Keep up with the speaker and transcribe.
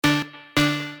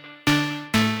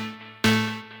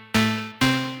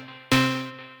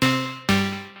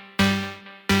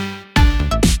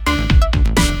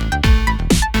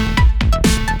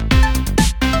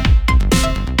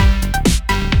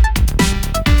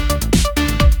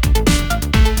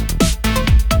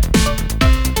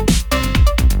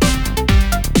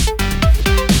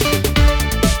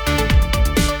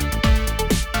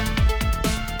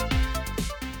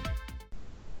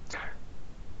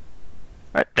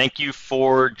Thank you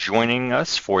for joining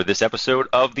us for this episode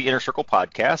of the Inner Circle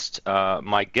podcast.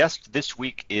 My guest this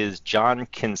week is John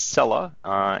Kinsella,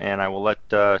 and I will let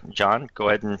John go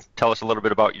ahead and tell us a little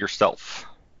bit about yourself.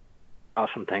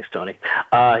 Awesome. Thanks, Tony.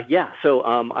 So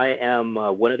I am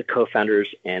one of the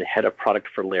co-founders and head of product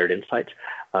for Layered Insights.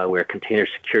 We're a container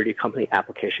security company,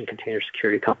 application container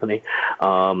security company.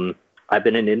 I've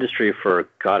been in the industry for,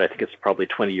 I think it's probably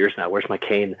 20 years now. Where's my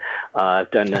cane? I've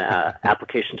done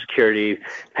application security,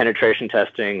 penetration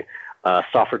testing,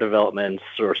 software development,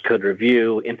 source code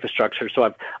review, infrastructure.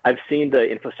 So I've seen the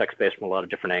InfoSec space from a lot of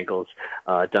different angles,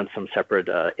 done some separate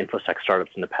InfoSec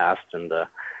startups in the past, and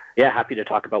happy to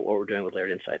talk about what we're doing with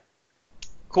Layered Insight.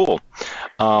 Cool.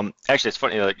 Actually, it's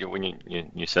funny, like when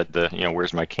you said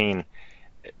where's my cane?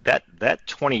 That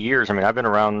 20 years, I mean, I've been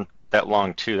around that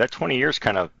long too. That 20 years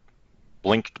kind of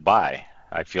blinked by,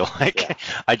 I feel like. Yeah.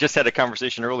 I just had a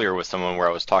conversation earlier with someone where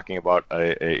I was talking about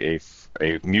a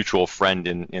mutual friend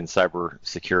in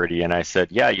cybersecurity, and I said,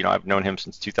 yeah, I've known him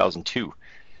since 2002.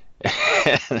 And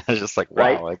I was just like,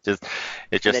 wow, right?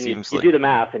 It just seems like you do the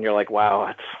math and you're like,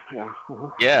 wow,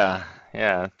 yeah,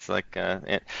 it's like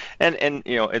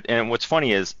and what's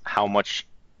funny is how much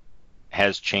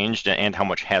has changed and how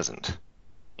much hasn't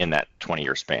in that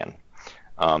 20-year span.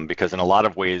 Because in a lot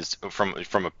of ways, from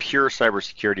a pure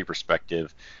cybersecurity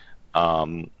perspective,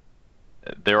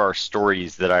 there are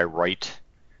stories that I write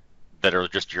that are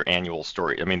just your annual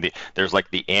story. I mean, there's like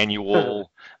the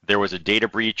annual, there was a data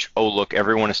breach. Oh, look,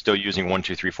 everyone is still using 1,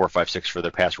 2, 3, 4, 5, 6 for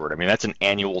their password. I mean, that's an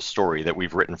annual story that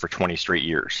we've written for 20 straight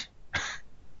years.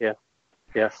 Yeah.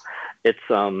 It's,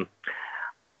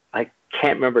 I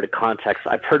can't remember the context.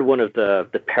 I've heard one of the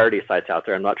parody sites out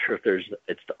there. I'm not sure if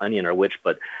it's the Onion or which,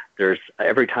 but there's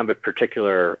every time a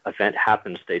particular event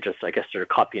happens, I guess they're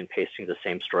copy and pasting the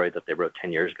same story that they wrote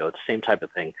 10 years ago. It's the same type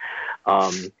of thing. I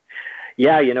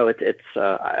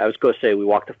was going to say we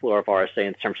walk the floor of RSA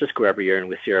in San Francisco every year and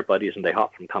we see our buddies and they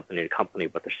hop from company to company,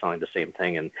 but they're selling the same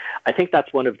thing. And I think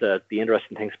that's one of the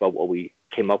interesting things about what we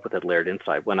came up with at Layered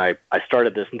Insight. When I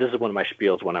started this, and this is one of my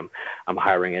spiels when I'm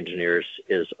hiring engineers,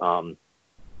 is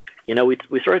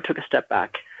we sort of took a step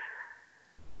back.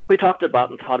 We talked about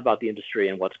and thought about the industry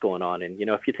and what's going on. And,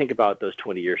 if you think about those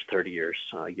 20 years, 30 years,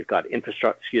 you've got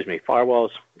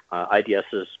firewalls,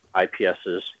 IDSs,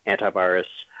 IPSs, antivirus,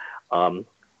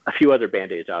 a few other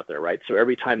Band-Aids out there, right? So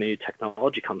every time a new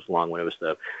technology comes along, when it was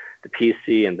the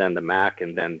PC and then the Mac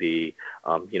and then the,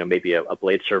 maybe a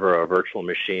blade server or a virtual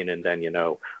machine and then,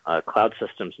 cloud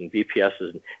systems and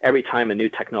VPSs, and every time a new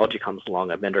technology comes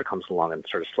along, a vendor comes along and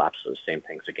sort of slaps those same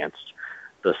things against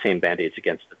the same Band-Aids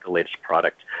against the latest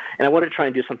product. And I wanted to try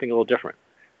and do something a little different.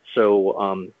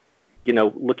 So,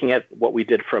 looking at what we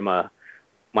did from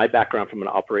my background from an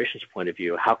operations point of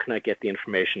view, how can I get the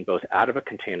information both out of a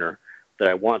container that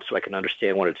I want so I can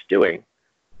understand what it's doing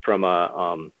from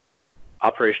a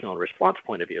operational and response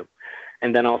point of view,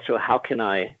 and then also how can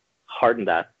I harden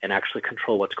that and actually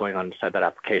control what's going on inside that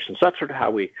application. So that's sort of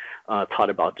how we thought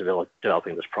about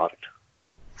developing this product.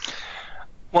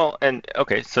 Well, and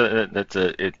okay, so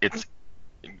it's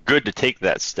good to take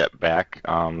that step back,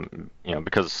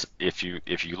 because if you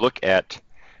look at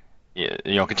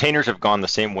containers have gone the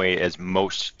same way as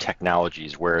most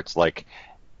technologies, where it's like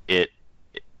they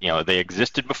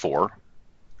existed before,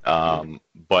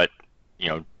 but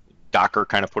Docker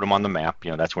kind of put them on the map.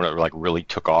 That's when it like really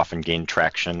took off and gained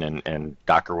traction, and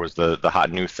Docker was the hot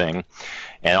new thing,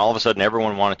 and all of a sudden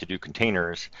everyone wanted to do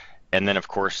containers, and then of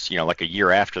course like a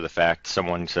year after the fact,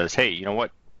 someone says, hey, you know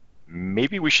what?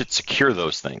 Maybe we should secure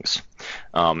those things,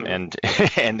 and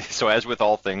so as with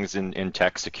all things in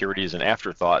tech, security is an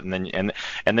afterthought, and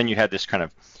then you had this kind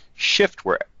of shift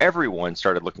where everyone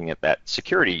started looking at that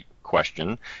security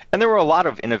question, and there were a lot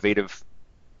of innovative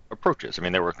approaches. I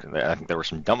mean, I think there were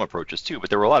some dumb approaches too, but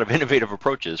there were a lot of innovative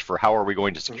approaches for how are we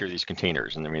going to secure these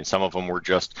containers. And I mean, some of them were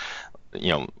just,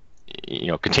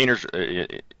 containers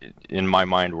in my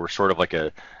mind were sort of like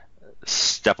a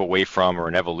step away from or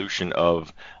an evolution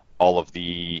of all of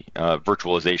the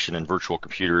virtualization and virtual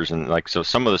computers. And like, so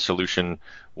some of the solution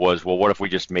was, well, what if we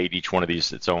just made each one of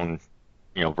these its own,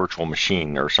 virtual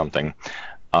machine or something?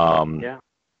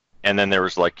 And then there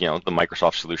was like, the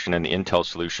Microsoft solution and the Intel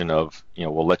solution of,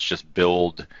 well, let's just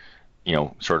build,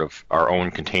 sort of our own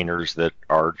containers that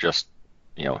are just,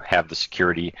 have the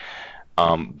security.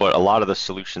 But a lot of the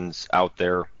solutions out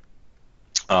there,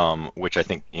 which I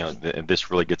think,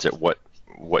 this really gets at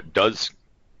what does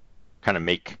kind of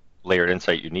make Layered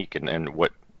Insight unique and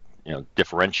what,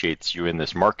 differentiates you in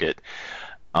this market,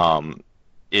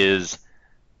 is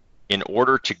in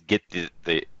order to get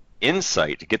the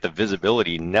insight, to get the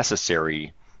visibility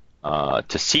necessary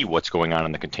to see what's going on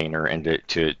in the container and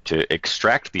to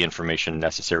extract the information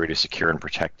necessary to secure and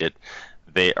protect it,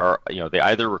 they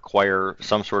either require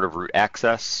some sort of root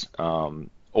access,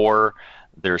 or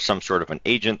there's some sort of an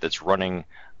agent that's running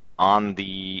on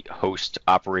the host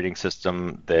operating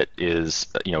system that is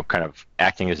kind of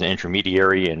acting as an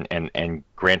intermediary and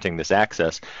granting this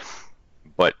access.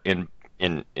 But in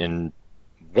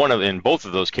both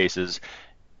of those cases,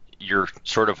 you're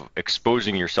sort of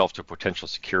exposing yourself to potential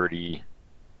security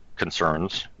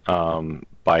concerns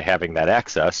by having that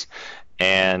access,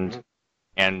 and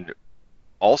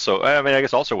also, I mean, I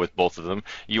guess also with both of them,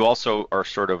 you also are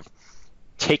sort of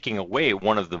taking away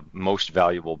one of the most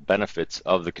valuable benefits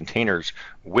of the containers,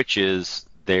 which is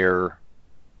their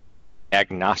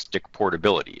agnostic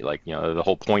portability. Like, the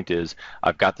whole point is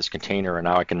I've got this container and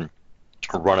now I can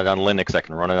run it on Linux, I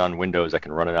can run it on Windows, I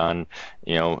can run it on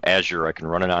Azure, I can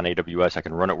run it on AWS, I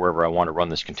can run it wherever I want to run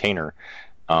this container.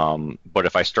 But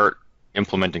if I start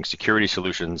implementing security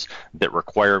solutions that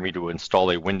require me to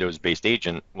install a Windows-based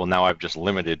agent, well, now I've just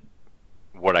limited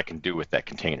what I can do with that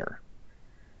container.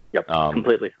 Yep,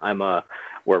 completely.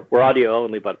 We're audio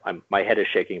only, but my head is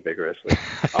shaking vigorously.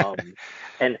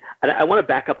 And I want to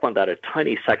back up on that a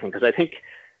tiny second, because I think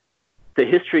the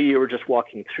history you were just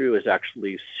walking through is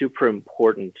actually super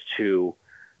important to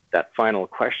that final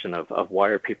question of why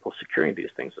are people securing these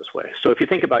things this way. So if you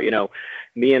think about,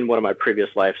 me in one of my previous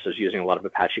lives was using a lot of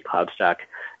Apache Cloud Stack,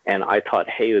 and I thought,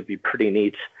 hey, it would be pretty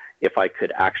neat if I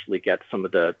could actually get some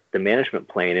of the management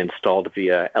plane installed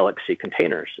via LXC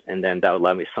containers, and then that would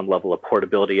allow me some level of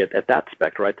portability at that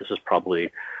spec, right? This is probably,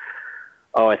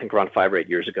 I think around 5 or 8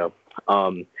 years ago.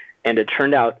 And it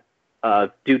turned out,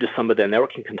 due to some of the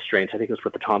networking constraints, I think it was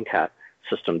with the Tomcat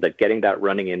system, that getting that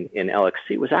running in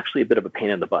LXC was actually a bit of a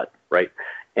pain in the butt, right?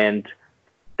 And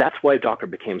that's why Docker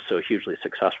became so hugely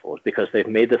successful, is because they've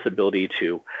made this ability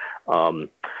to,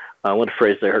 one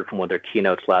phrase I heard from one of their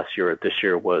keynotes last year or this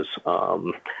year was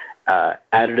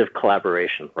additive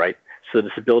collaboration, right? So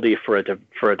this ability for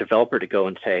a developer to go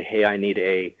and say, hey, I need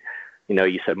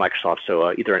you said Microsoft,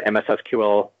 so either an MS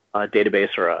SQL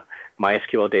database or a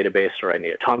MySQL database, or I need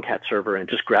a Tomcat server, and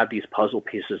just grab these puzzle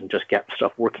pieces and just get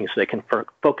stuff working so they can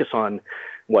focus on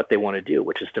what they want to do,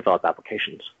 which is develop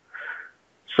applications.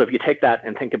 So if you take that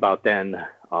and think about then,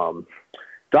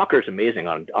 Docker is amazing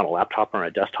on a laptop or on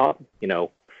a desktop,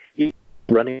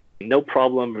 running no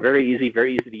problem, very easy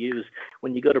to use.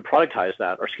 When you go to productize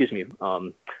that, or excuse me,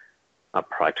 not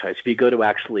productize, if you go to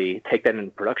actually take that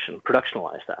into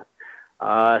productionalize that,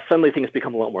 suddenly things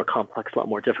become a lot more complex, a lot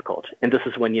more difficult. And this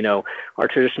is when, our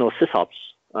traditional sysops,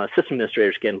 system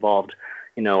administrators get involved.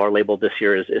 Our label this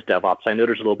year is DevOps. I know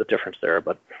there's a little bit difference there,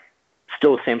 but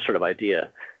still the same sort of idea.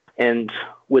 And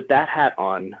with that hat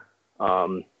on,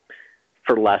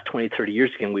 for the last 20, 30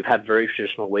 years, again, we've had very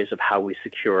traditional ways of how we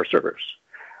secure our servers.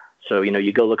 So,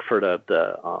 you go look for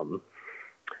the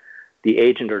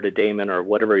agent or the daemon or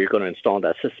whatever you're going to install in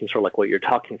that system, sort of like what you're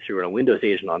talking through in a Windows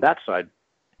agent on that side,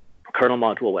 kernel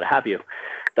module, what have you.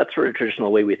 That's sort of a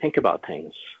traditional way we think about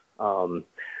things.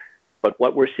 But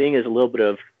what we're seeing is a little bit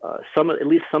of at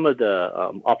least some of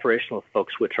the operational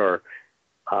folks which are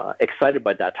excited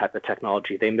by that type of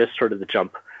technology. They miss sort of the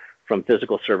jump from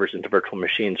physical servers into virtual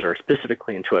machines, or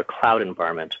specifically into a cloud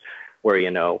environment where,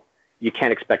 you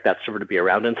can't expect that server to be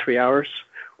around in 3 hours,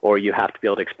 or you have to be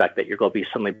able to expect that you're going to be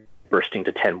suddenly bursting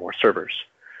to 10 more servers.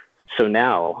 So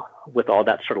now, with all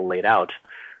that sort of laid out,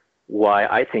 why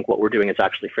I think what we're doing is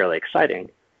actually fairly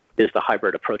exciting is the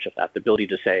hybrid approach of that, the ability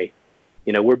to say,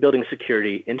 we're building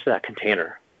security into that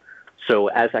container. So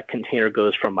as that container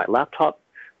goes from my laptop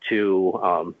to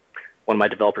one of my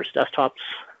developers' desktops,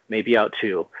 maybe out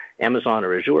to Amazon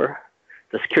or Azure,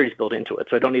 the security is built into it.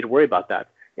 So I don't need to worry about that,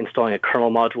 installing a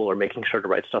kernel module or making sure the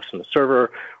right stuff's in the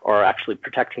server, or actually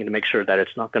protecting to make sure that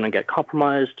it's not going to get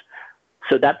compromised.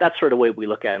 So that's sort of the way we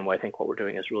look at it, and why I think what we're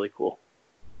doing is really cool.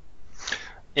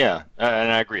 Yeah,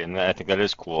 and I agree, and I think that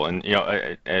is cool. And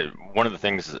one of the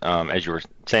things, as you were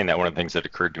saying that, one of the things that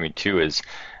occurred to me too is,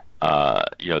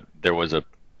 there was a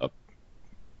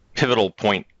pivotal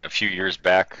point a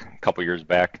couple years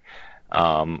back,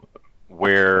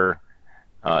 where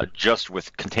just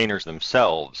with containers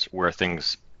themselves, where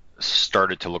things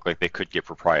started to look like they could get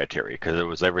proprietary, because it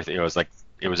was everything. It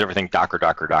was everything Docker,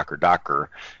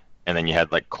 and then you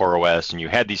had like CoreOS, and you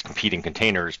had these competing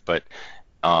containers, but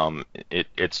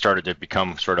it started to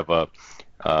become sort of a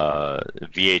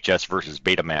VHS versus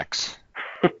Betamax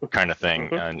kind of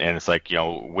thing, and it's like,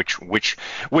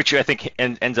 which I think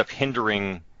ends up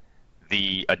hindering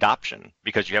the adoption,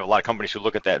 because you have a lot of companies who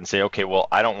look at that and say, okay, well,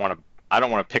 I don't want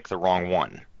to pick the wrong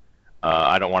one.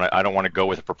 I don't want to go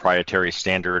with a proprietary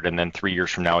standard, and then 3 years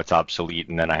from now it's obsolete,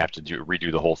 and then I have to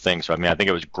redo the whole thing. So I mean, I think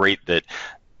it was great that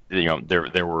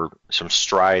there were some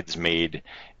strides made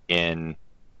in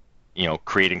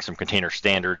creating some container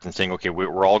standards and saying, okay,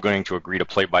 we're all going to agree to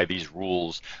play by these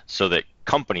rules, so that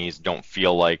companies don't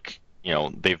feel like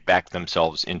they've backed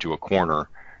themselves into a corner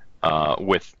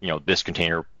with this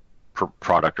container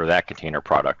product or that container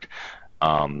product.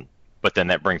 But then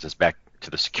that brings us back to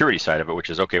the security side of it,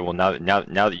 which is, okay, well, now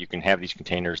that you can have these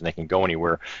containers and they can go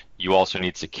anywhere, you also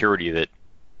need security that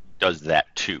does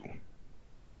that too.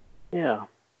 Yeah,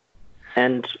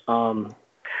 and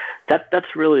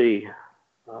that's really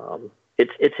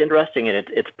it's interesting, and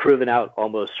it's proven out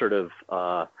almost sort of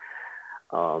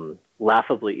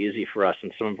laughably easy for us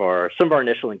in some of our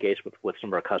initial engagement with some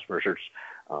of our customers.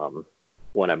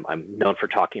 One I'm known for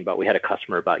talking about. We had a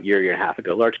customer about a year and a half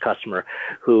ago, large customer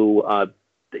who.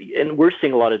 And we're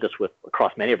seeing a lot of this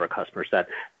across many of our customers, that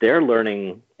they're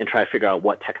learning and trying to figure out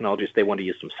what technologies they want to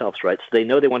use themselves, right? So they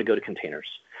know they want to go to containers.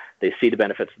 They see the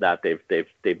benefits of that.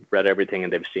 They've read everything,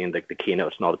 and they've seen the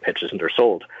keynotes and all the pitches, and they're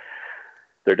sold.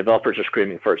 Their developers are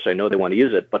screaming first. They know they want to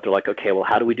use it, but they're like, okay, well,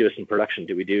 how do we do this in production?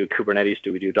 Do we do Kubernetes?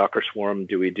 Do we do Docker Swarm?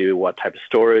 Do we do what type of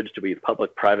storage? Do we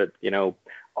public, private?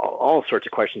 All sorts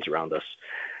of questions around this.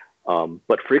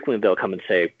 But frequently they'll come and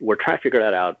say, we're trying to figure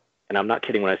that out. And I'm not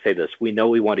kidding when I say this. We know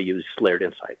we want to use Layered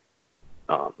Insight.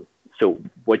 So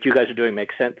what you guys are doing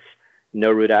makes sense.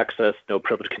 No root access, no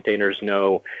privileged containers,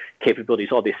 no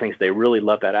capabilities, all these things. They really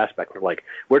love that aspect. They're like,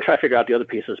 we're trying to figure out the other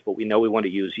pieces, but we know we want to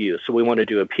use you. So we want to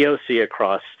do a POC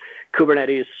across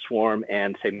Kubernetes, Swarm,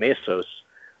 and say Mesos.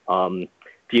 Do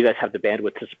you guys have the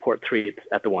bandwidth to support 3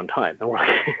 at the one time? And we're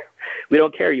like, we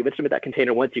don't care. You instrument that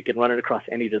container once, you can run it across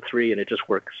any of the 3, and it just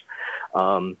works.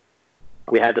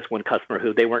 We had this one customer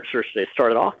who they weren't sure, so they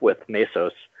started off with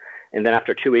Mesos, and then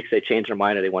after 2 weeks they changed their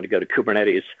mind and they wanted to go to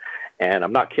Kubernetes. And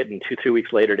I'm not kidding, 2-3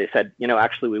 weeks later they said,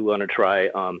 actually we want to try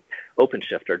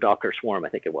OpenShift or Docker Swarm, I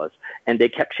think it was. And they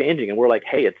kept changing, and we're like,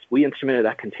 hey, we instrumented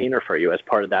that container for you. As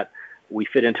part of that, we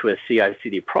fit into a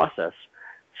CI/CD process.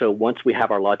 So once we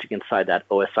have our logic inside that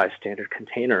OSI standard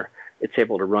container, it's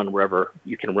able to run wherever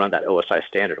you can run that OSI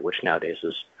standard, which nowadays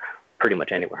is pretty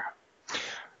much anywhere.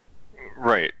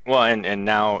 Right. Well, and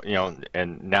now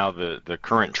now the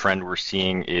current trend we're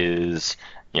seeing is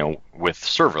with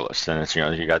serverless, and it's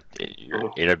you got your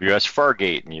AWS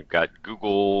Fargate, and you've got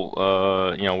Google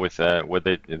with what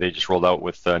they just rolled out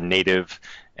with native,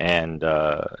 and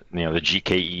the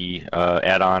GKE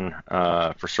add-on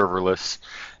for serverless,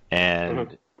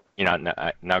 and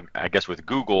now I guess with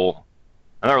Google,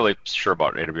 I'm not really sure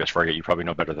about AWS Fargate. You probably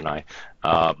know better than I,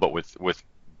 but with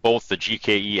both the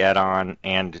GKE add-on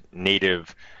and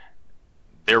native,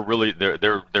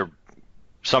 they're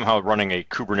somehow running a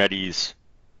Kubernetes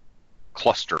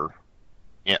cluster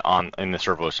in the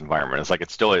serverless environment. It's like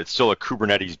it's still a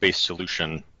Kubernetes-based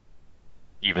solution,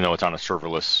 even though it's on a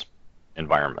serverless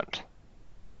environment.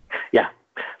 Yeah.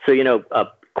 So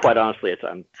quite honestly,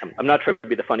 I'm not trying to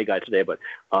be the funny guy today, but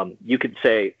you could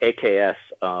say AKS.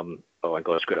 I'm going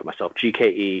to screw it up myself.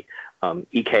 GKE.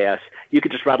 EKS, you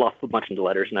could just rattle off a bunch of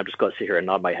letters, and I'm just going to sit here and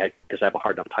nod my head because I have a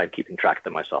hard enough time keeping track of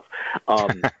them myself.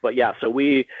 But yeah, so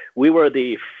we were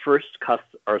the first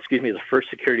the first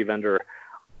security vendor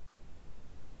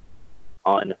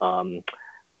on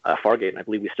Fargate, and I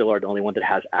believe we still are the only one that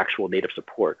has actual native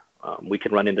support. We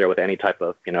can run in there with any type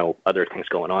of other things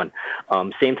going on.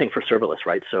 Same thing for serverless,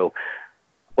 right? So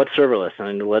what's serverless?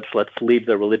 And let's leave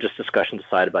the religious discussion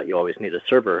aside about you always need a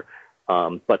server.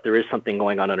 But there is something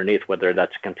going on underneath, whether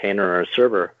that's a container or a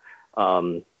server.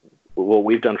 What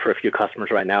we've done for a few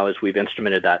customers right now is we've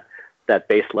instrumented that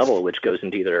base level, which goes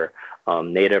into either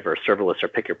native or serverless or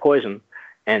pick your poison.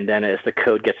 And then as the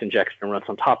code gets injected and runs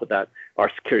on top of that,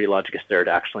 our security logic is there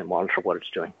to actually monitor what it's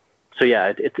doing. So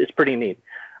yeah, it's pretty neat.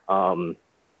 Other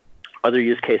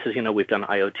use cases, we've done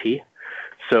IoT.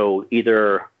 So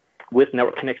either with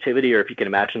network connectivity, or if you can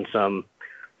imagine some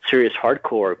serious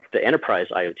hardcore, the enterprise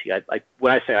IoT.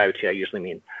 When I say IoT, I usually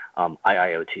mean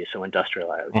IIoT, so industrial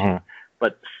IoT. Mm-hmm.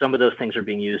 But some of those things are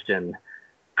being used in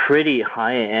pretty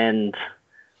high-end,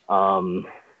 I'll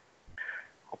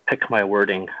pick my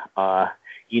wording,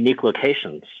 unique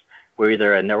locations where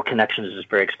either a network connection is just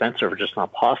very expensive or just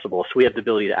not possible. So we have the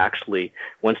ability to actually,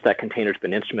 once that container's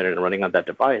been instrumented and running on that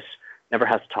device, never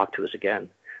has to talk to us again.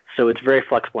 So it's very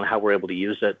flexible in how we're able to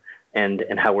use it, and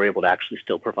how we're able to actually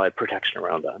still provide protection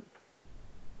around that.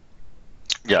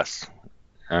 Yes,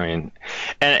 I mean,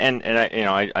 and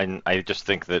I just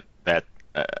think that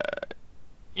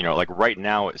like right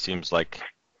now it seems like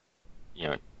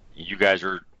you guys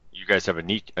have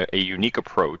a unique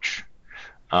approach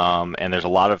and there's a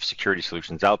lot of security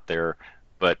solutions out there,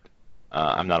 but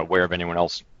I'm not aware of anyone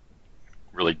else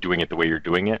really doing it the way you're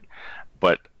doing it.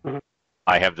 But Mhm.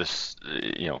 I have this,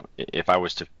 if I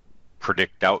was to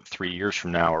predict out 3 years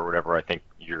from now or whatever, I think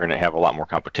you're going to have a lot more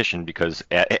competition because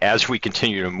as we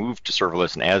continue to move to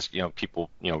serverless and as people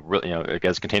really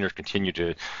as containers continue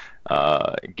to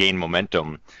gain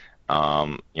momentum,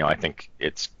 I think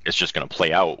it's just going to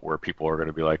play out where people are going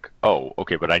to be like, oh,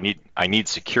 okay, but I need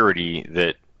security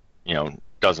that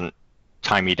doesn't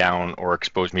tie me down or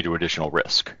expose me to additional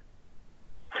risk.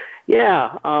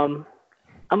 Yeah,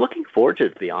 I'm looking forward to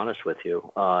it, to be honest with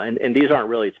you. And these aren't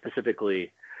really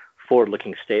specifically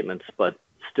forward-looking statements, but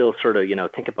still sort of,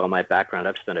 think about my background.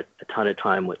 I've spent a ton of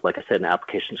time with, like I said, in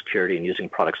application security and using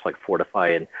products like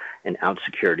Fortify and Out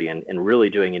Security and really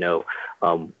doing,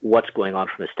 what's going on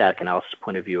from a static analysis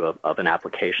point of view of an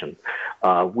application.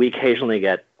 We occasionally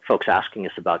get folks asking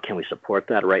us about, can we support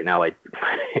that? Right now, I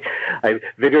I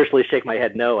vigorously shake my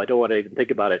head, no, I don't want to even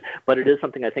think about it. But it is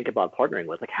something I think about partnering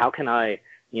with. Like, how can I,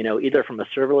 either from a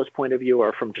serverless point of view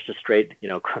or from just a straight,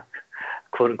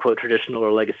 quote unquote traditional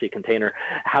or legacy container,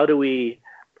 how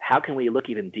can we look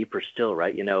even deeper still,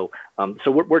 right?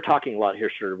 So we're talking a lot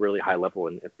here, sort of really high level,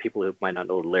 and people who might not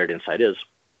know what Layered Insight is.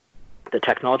 The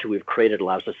technology we've created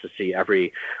allows us to see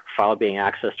every file being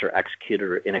accessed or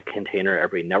executed in a container,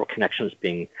 every network connection is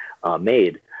being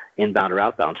made, inbound or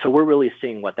outbound. So we're really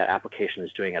seeing what that application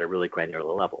is doing at a really granular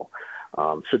level.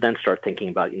 So then start thinking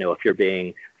about, if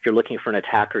you're looking for an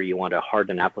attacker, you want to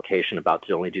harden an application about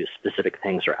to only do specific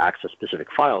things or access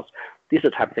specific files. These are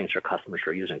the type of things our customers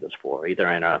are using this for, either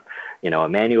in a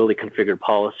manually configured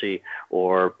policy,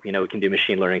 or we can do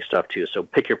machine learning stuff too. So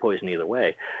pick your poison either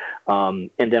way. And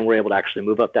then we're able to actually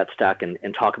move up that stack and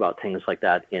talk about things like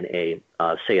that in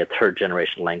say a third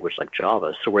generation language like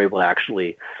Java. So we're able to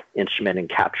actually instrument and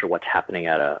capture what's happening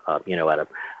at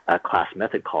a class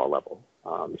method call level.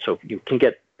 So you can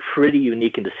get pretty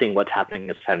unique into seeing what's happening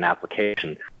inside an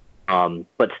application,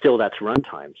 but still that's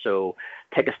runtime. So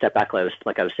take a step back,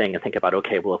 like I was saying, and think about,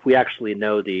 okay, well, if we actually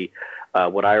know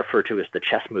what I refer to as the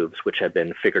chess moves, which have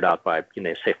been figured out by,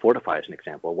 say Fortify as an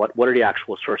example, what are the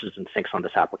actual sources and sinks on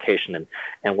this application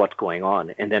and what's going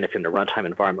on? And then if in the runtime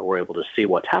environment we're able to see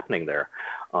what's happening there,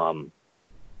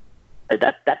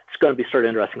 that's going to be sort of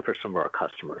interesting for some of our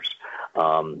customers.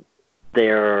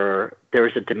 There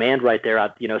is a demand right there.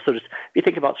 So just if you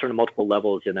think about sort of multiple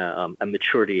levels in a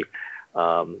maturity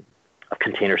of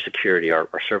container security or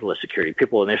serverless security,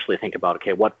 people initially think about,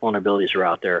 okay, what vulnerabilities are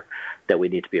out there that we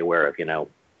need to be aware of,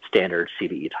 standard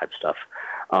CVE type stuff.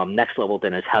 Next level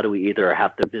then is how do we either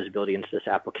have the visibility into this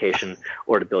application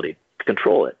or the ability to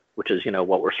control it, which is,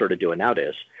 what we're sort of doing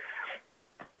nowadays.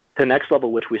 The next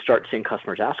level, which we start seeing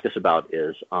customers ask us about,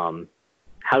 is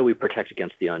how do we protect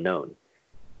against the unknown?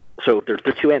 So there's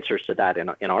two answers to that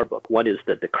in our book. One is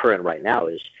that the current right now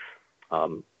is,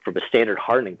 from a standard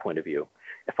hardening point of view,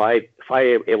 if I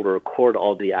am able to record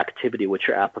all the activity which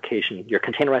your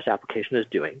containerized application is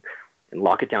doing, and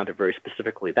lock it down to very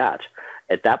specifically that,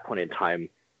 at that point in time,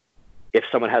 if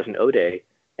someone has an O-Day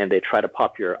and they try to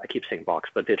pop I keep saying box,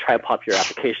 but they try to pop your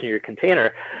application or your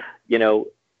container,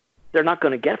 they're not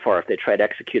going to get far if they try to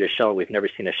execute a shell. We've never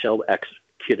seen a shell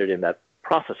executed in that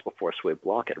process before, so we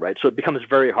block it, right? So it becomes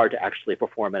very hard to actually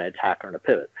perform an attack or a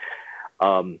pivot.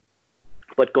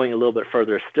 But going a little bit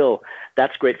further still,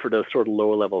 that's great for those sort of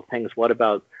lower level things. What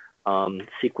about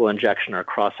SQL injection or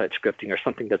cross-site scripting or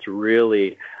something that's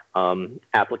really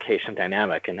application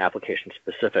dynamic and application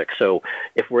specific? So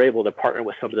if we're able to partner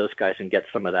with some of those guys and get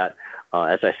some of that,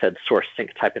 as I said, source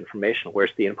sync type information,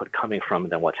 where's the input coming from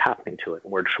and then what's happening to it,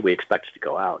 and where should we expect it to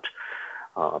go out?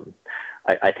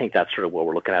 I think that's sort of what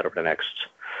we're looking at over the next,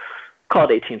 call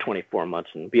it 18, 24 months,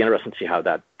 and be interesting to see how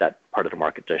that part of the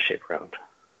market does shape around.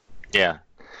 Yeah.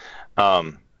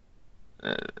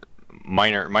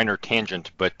 Minor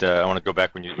tangent, but I want to go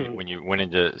back when you went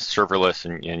into serverless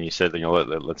and you said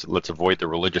let's avoid the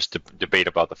religious debate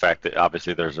about the fact that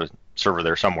obviously there's a server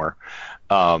there somewhere.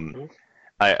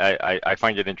 I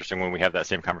find it interesting when we have that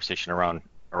same conversation around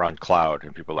cloud,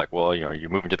 and people are like, well, you're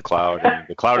moving to the cloud, and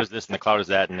the cloud is this and the cloud is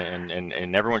that,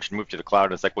 and everyone should move to the cloud.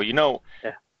 And it's like, well,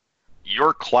 yeah.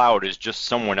 Your cloud is just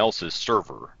someone else's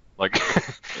server. Like,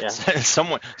 yeah.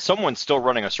 Someone's still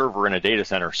running a server in a data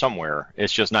center somewhere.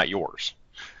 It's just not yours.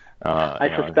 I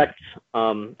suspect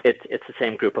it's the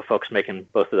same group of folks making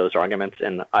both of those arguments,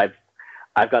 and I've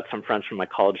got some friends from my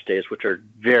college days, which are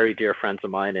very dear friends of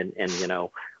mine, and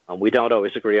we don't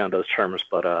always agree on those terms,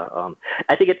 but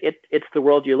I think it's the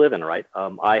world you live in, right?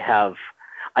 I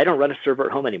don't run a server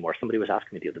at home anymore. Somebody was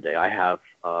asking me the other day. I have,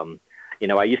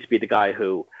 I used to be the guy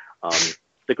who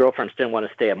the girlfriends didn't want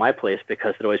to stay at my place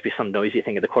because there'd always be some noisy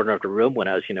thing in the corner of the room when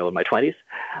I was, in my 20s.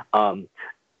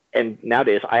 And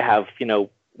nowadays I have,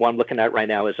 what I'm looking at right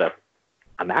now is a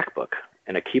MacBook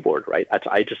and a keyboard, right?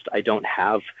 I don't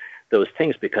have those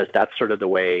things because that's sort of the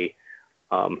way,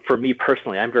 for me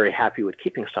personally, I'm very happy with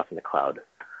keeping stuff in the cloud.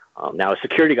 Now, a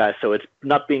security guy, so it's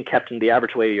not being kept in the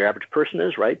average way your average person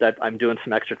is, right? That I'm doing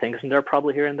some extra things in there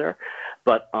probably here and there.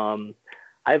 But I've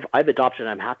adopted and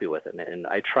I'm happy with it. And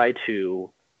I try to,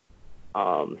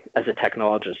 as a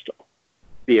technologist,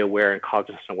 be aware and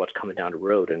cognizant of what's coming down the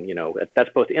road. And, that's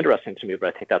both interesting to me,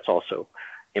 but I think that's also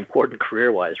important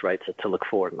career-wise, right, to look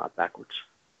forward, not backwards.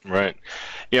 Right.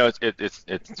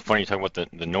 It's funny you talk about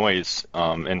the noise,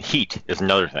 and heat is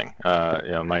another thing.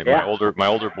 My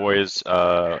older boys,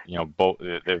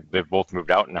 they've both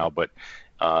moved out now, but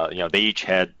they each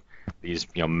had these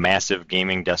massive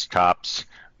gaming desktops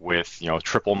with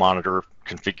triple monitor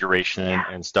configuration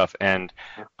and stuff, and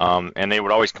they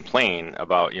would always complain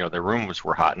about their rooms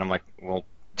were hot, and I'm like, well,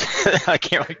 I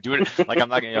can't really do it. Like I'm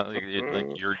not gonna,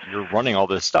 like you're running all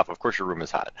this stuff. Of course your room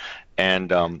is hot,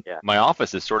 and my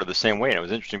office is sort of the same way. And it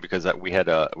was interesting because we had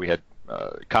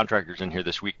contractors in here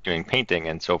this week doing painting,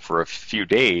 and so for a few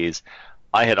days,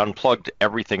 I had unplugged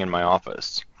everything in my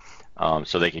office,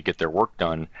 so they could get their work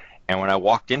done. And when I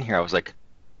walked in here, I was like,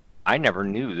 I never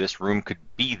knew this room could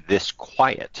be this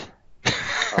quiet.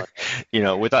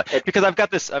 Because I've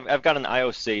got an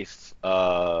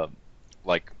IOSafe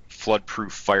like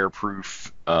flood-proof,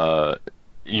 fire-proof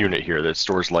unit here that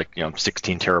stores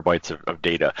 16 terabytes of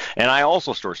data, and I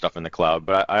also store stuff in the cloud.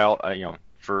 But I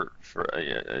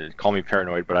call me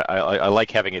paranoid, but I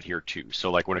like having it here too.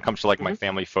 So like when it comes to my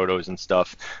family photos and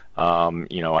stuff, I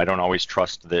don't always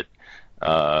trust that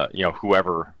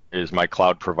whoever is my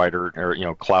cloud provider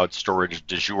or cloud storage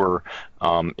du jour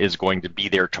is going to be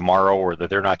there tomorrow, or that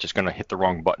they're not just going to hit the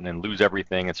wrong button and lose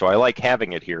everything. And so I like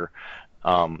having it here.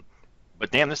 But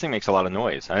damn, this thing makes a lot of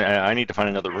noise. I need to find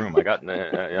another room.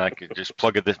 I could just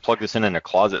plug this in a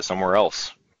closet somewhere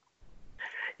else.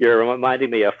 You're reminding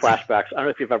me of flashbacks. I don't know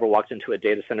if you've ever walked into a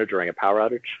data center during a power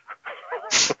outage.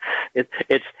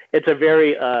 It's a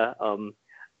very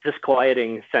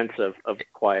disquieting sense of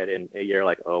quiet, and you're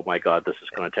like, oh my God, this is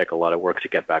going to take a lot of work to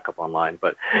get back up online.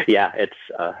 But yeah,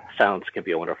 sounds can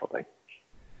be a wonderful thing.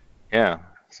 Yeah.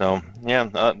 So yeah,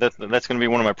 that's going to be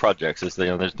one of my projects. Is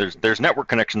there's network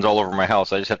connections all over my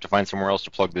house. I just have to find somewhere else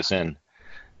to plug this in,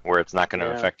 where it's not going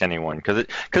to affect anyone. Because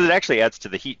it actually adds to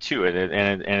the heat too.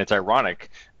 And it's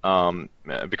ironic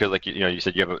because you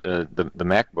said you have the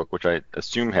MacBook, which I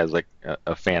assume has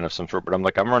a fan of some sort. But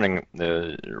I'm running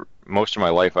most of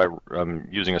my life. I'm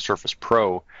using a Surface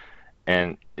Pro,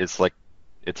 and it's a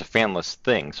fanless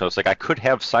thing. So it's I could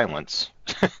have silence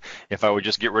if I would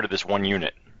just get rid of this one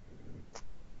unit.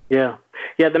 Yeah.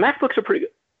 The MacBooks are pretty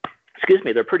good. Excuse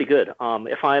me, they're pretty good.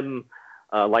 If I'm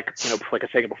like I said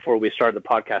before we started the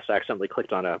podcast, I accidentally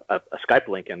clicked on a Skype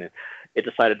link, and it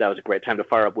decided that was a great time to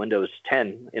fire up Windows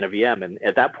 10 in a VM. And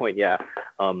at that point, it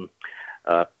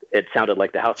sounded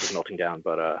like the house was melting down,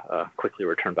 but quickly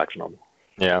returned back to normal.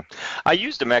 Yeah, I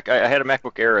used I had a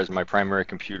MacBook Air as my primary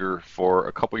computer for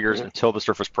a couple years until the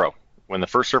Surface Pro. When the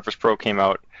first Surface Pro came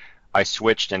out, I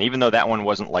switched, and even though that one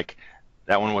wasn't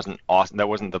awesome. That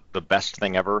wasn't the best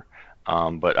thing ever.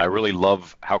 But I really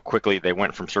love how quickly they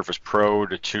went from Surface Pro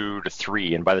to 2 to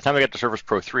 3. And by the time I got to Surface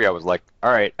Pro 3, I was like,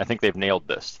 all right, I think they've nailed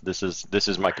this. This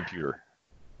is my computer.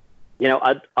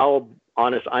 I'll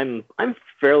honest. I'm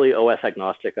fairly OS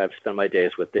agnostic. I've spent my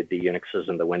days with the Unixes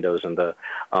and the Windows and the.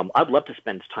 I'd love to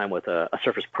spend time with a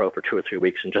Surface Pro for 2 or 3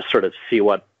 weeks and just sort of see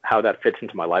how that fits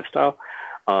into my lifestyle.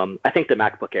 I think the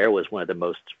MacBook Air was one of the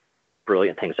most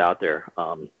brilliant things out there.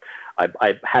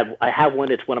 I have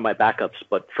one. It's one of my backups,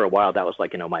 but for a while that was my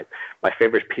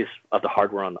favorite piece of the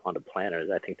hardware on the planet.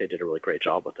 I think they did a really great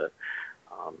job with it.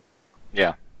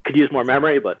 Could use more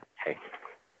memory, but hey.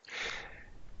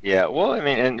 Yeah, well, I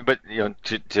mean, but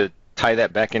to tie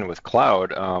that back in with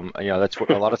cloud, that's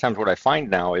what a lot of times what I find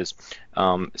now is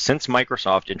since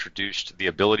Microsoft introduced the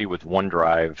ability with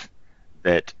OneDrive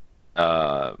that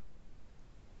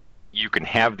you can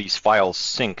have these files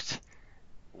synced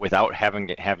without having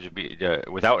it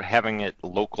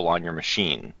local on your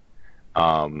machine,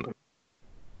 it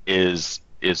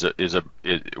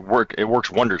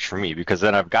works wonders for me, because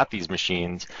then I've got these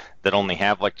machines that only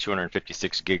have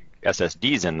 256 gig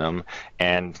SSDs in them,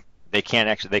 and they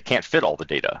can't fit all the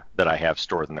data that I have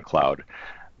stored in the cloud,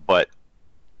 but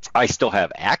I still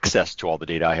have access to all the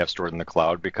data I have stored in the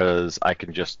cloud because I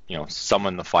can just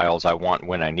summon the files I want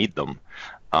when I need them,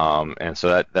 and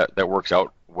so that works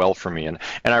out well for me, and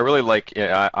I really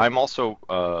I'm also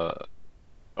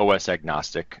OS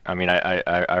agnostic. I mean,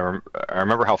 I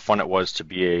remember how fun it was to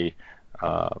be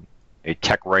a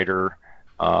tech writer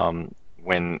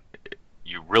when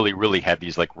you really had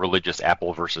these like religious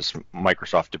Apple versus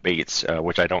Microsoft debates,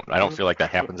 which I don't feel like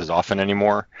that happens as often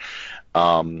anymore.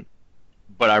 Um,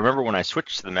 but I remember when I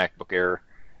switched to the MacBook Air,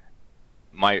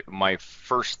 my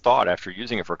first thought after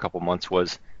using it for a couple months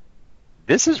was,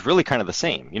 this is really kind of the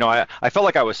same. I felt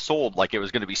like I was sold like it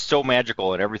was going to be so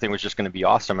magical and everything was just going to be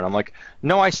awesome. And I'm like,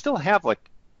 no, I still have like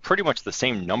pretty much the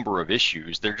same number of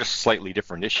issues. They're just slightly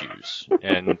different issues.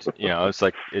 And, it's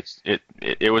like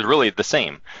it was really the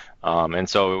same. And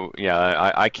so,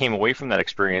 yeah, I came away from that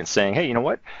experience saying, hey, you know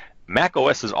what? Mac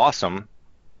OS is awesome,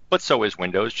 but so is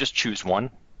Windows. Just choose one.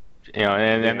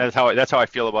 And that's how I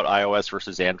feel about iOS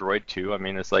versus Android too. I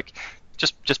mean, it's like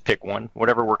just pick one,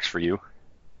 whatever works for you.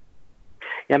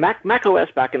 Yeah, Mac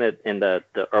OS back in the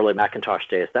early Macintosh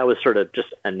days, that was sort of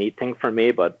just a neat thing for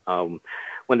me. But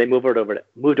when they moved over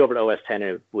to OS 10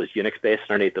 and it was Unix based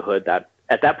underneath the hood, that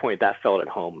at that point that felt at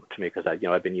home to me because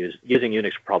I've been using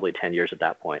Unix for probably 10 years at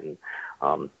that point,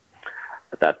 and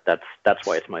that's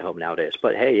why it's my home nowadays.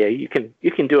 But hey, yeah,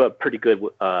 you can do a pretty good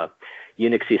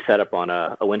Unixy setup on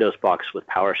a Windows box with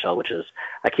PowerShell, which is,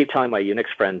 I keep telling my Unix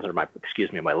friends, or my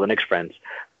Linux friends,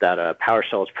 that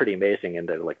PowerShell is pretty amazing, and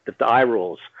they're like the eye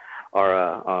rolls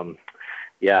are,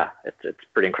 yeah, it's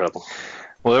pretty incredible.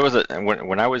 Well, there was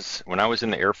when I was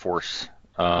in the Air Force,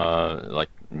 like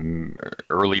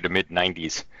early to mid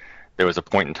 '90s, there was a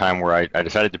point in time where I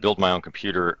decided to build my own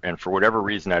computer, and for whatever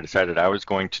reason, I decided I was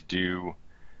going to do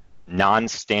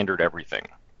non-standard everything.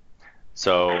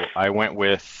 So I went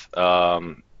with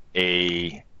it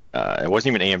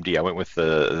wasn't even AMD. I went with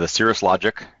the Cirrus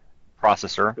Logic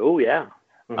processor. Oh yeah.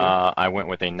 Mm-hmm. I went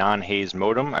with a non-Haze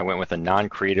modem. I went with a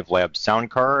non-Creative Labs sound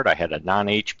card. I had a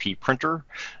non-HP printer.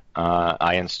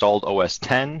 I installed OS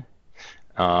 10.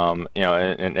 And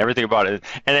everything about it.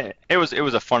 And it was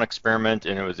a fun experiment,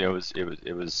 and it was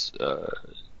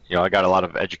I got a lot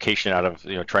of education out of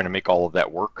trying to make all of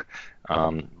that work.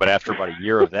 But after about a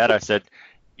year of that, I said,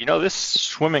 this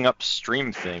swimming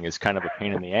upstream thing is kind of a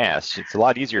pain in the ass. It's a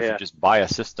lot easier if you just buy a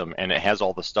system and it has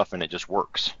all the stuff and it just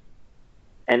works.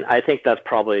 And I think that's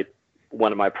probably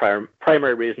one of my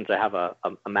primary reasons I have a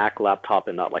Mac laptop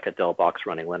and not like a Dell box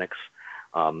running Linux.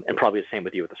 And probably the same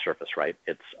with you with the Surface, right?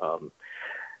 It's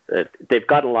they've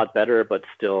gotten a lot better, but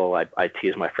still I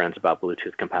tease my friends about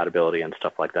Bluetooth compatibility and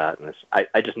stuff like that. And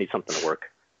I just need something to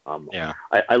work.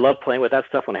 I love playing with that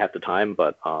stuff when I have the time,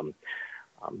 but I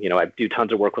do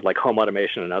tons of work with like home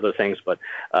automation and other things, but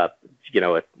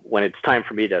when it's time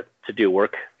for me to do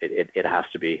work, it has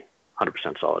to be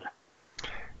 100% solid.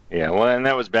 Yeah, well, and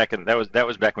that was back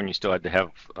when you still had to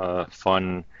have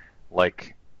fun,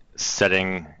 like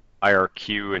setting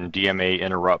IRQ and DMA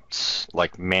interrupts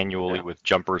like manually with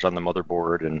jumpers on the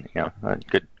motherboard, and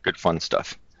good fun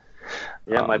stuff.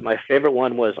 Yeah, my favorite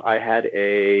one was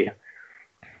it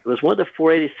was one of the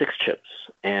 486 chips,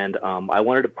 and I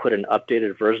wanted to put an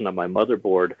updated version on my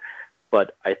motherboard,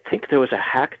 but I think there was a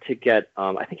hack to get,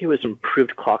 I think it was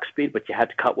improved clock speed, but you had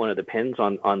to cut one of the pins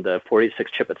on the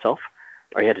 486 chip itself,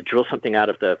 or you had to drill something out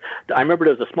of I remember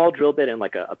there was a small drill bit and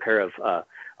like a pair of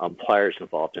pliers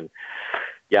involved, and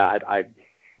yeah,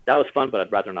 that was fun, but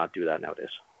I'd rather not do that nowadays.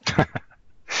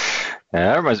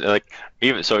 Yeah, that reminds me, like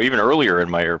even earlier in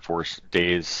my Air Force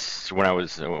days, when I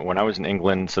was in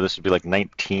England, so this would be like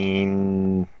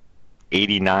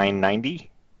 1989,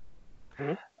 90.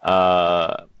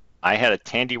 Mm-hmm. I had a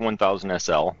Tandy 1000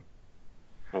 SL. Oh,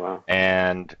 wow.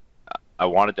 And I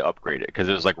wanted to upgrade it because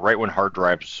it was like right when hard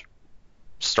drives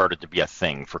started to be a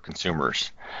thing for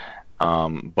consumers.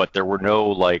 But there were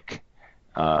no they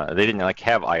didn't like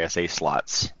have ISA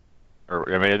slots.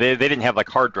 They didn't have like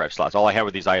hard drive slots. All I had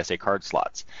were these ISA card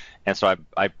slots, and so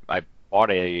I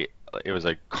bought it was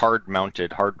a card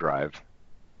mounted hard drive,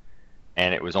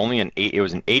 and it was only an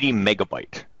 80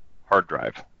 megabyte hard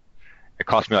drive. It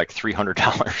cost me like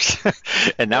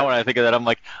 $300, and now when I think of that, I'm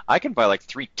like, I can buy like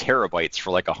 3 terabytes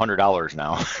for like $100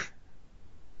 now.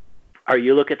 Or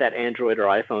you look at that Android or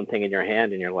iPhone thing in your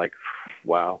hand, and you're like,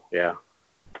 wow, yeah,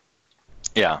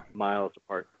 miles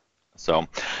apart. So,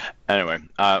 anyway,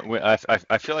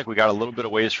 I feel like we got a little bit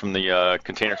of ways from the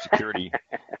container security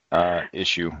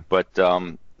issue, but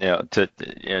to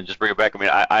just bring it back. I mean,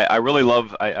 I really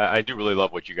love, I do really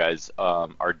love what you guys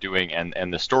are doing,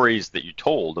 and the stories that you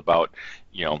told about,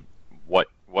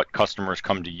 what customers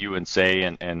come to you and say,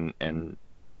 and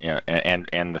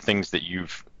the things that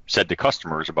you've said to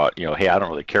customers about, hey, I don't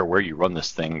really care where you run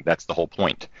this thing. That's the whole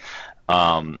point.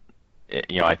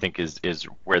 I think is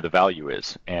where the value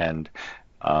is, and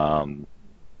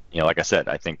like I said,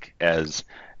 I think as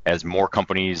as more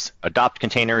companies adopt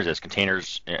containers, as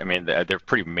containers, I mean, they're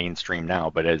pretty mainstream now,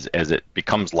 but as it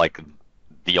becomes like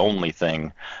the only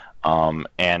thing,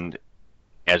 and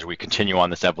as we continue on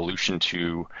this evolution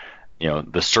to,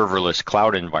 the serverless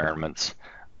cloud environments,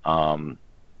 you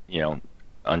know,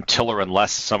 until or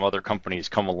unless some other companies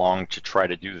come along to try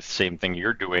to do the same thing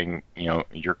you're doing,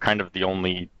 you're kind of the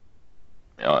only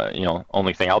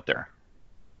thing out there.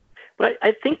 But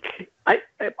I think I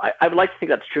would like to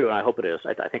think that's true, and I hope it is.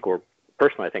 I think we're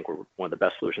one of the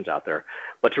best solutions out there.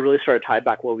 But to really sort of tie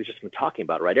back what we've just been talking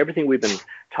about, right? Everything we've been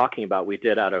talking about, we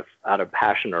did out of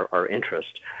passion or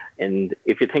interest. And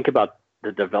if you think about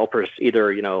the developers,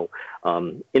 either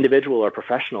individual or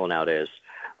professional nowadays,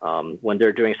 when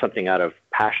they're doing something out of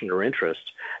passion or interest,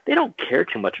 they don't care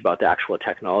too much about the actual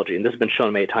technology. And this has been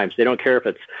shown many times. They don't care if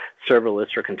it's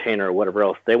serverless or container or whatever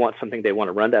else. They want something. They want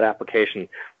to run that application.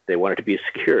 They want it to be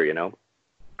secure.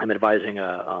 I'm advising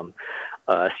a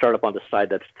startup on the side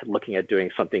that's looking at doing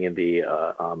something in the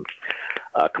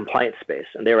compliance space,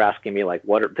 and they were asking me like,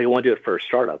 they want to do it for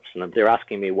startups, and they're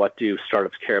asking me what do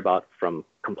startups care about from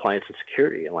compliance and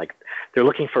security, and like they're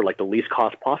looking for like the least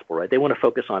cost possible, right? They want to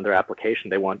focus on their application.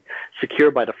 They want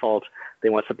secure by default. They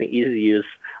want something easy to use,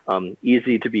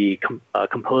 easy to be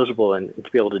composable, and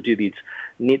to be able to do these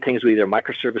neat things with either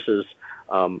microservices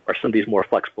or some of these more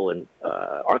flexible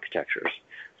architectures.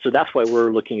 So that's why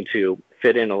we're looking to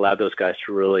fit in, allow those guys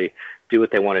to really do what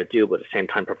they want to do, but at the same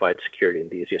time provide security in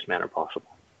the easiest manner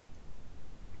possible.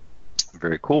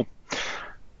 Very cool.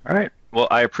 All right. Well,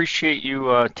 I appreciate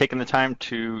you taking the time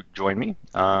to join me,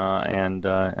 and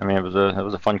I mean, it was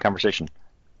a fun conversation.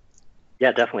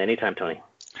 Yeah, definitely. Anytime, Tony.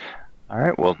 All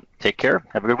right. Well, take care.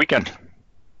 Have a good weekend.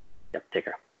 Yep. Take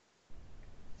care.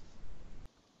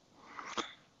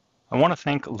 I want to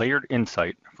thank Layered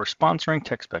Insight for sponsoring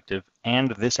TechSpective and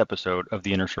this episode of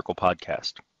the Inner Circle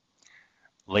podcast.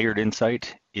 Layered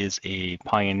Insight is a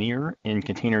pioneer in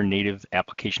container native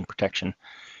application protection,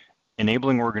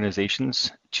 enabling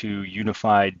organizations to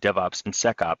unify DevOps and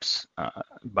SecOps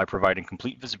by providing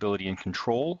complete visibility and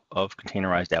control of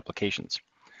containerized applications.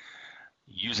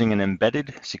 Using an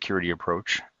embedded security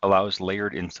approach allows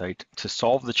Layered Insight to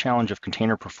solve the challenge of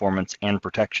container performance and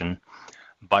protection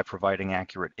by providing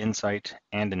accurate insight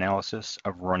and analysis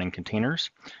of running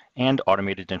containers and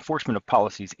automated enforcement of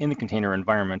policies in the container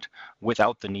environment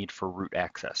without the need for root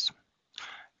access.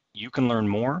 You can learn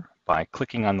more by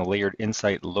clicking on the Layered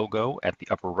Insight logo at the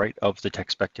upper right of the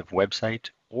TechSpective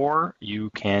website, or you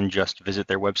can just visit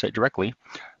their website directly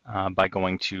by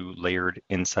going to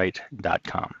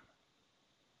layeredinsight.com.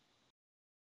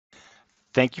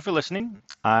 Thank you for listening.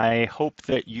 I hope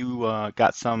that you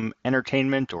got some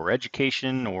entertainment or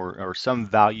education or some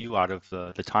value out of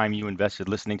the time you invested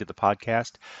listening to the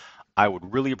podcast. I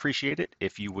would really appreciate it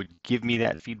if you would give me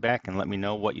that feedback and let me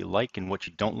know what you like and what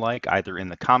you don't like, either in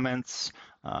the comments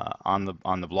on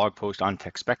the blog post on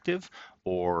TechSpective,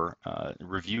 or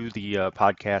review the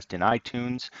podcast in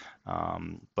iTunes.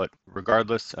 But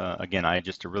regardless, again, I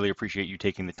just really appreciate you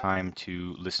taking the time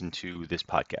to listen to this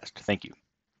podcast. Thank you.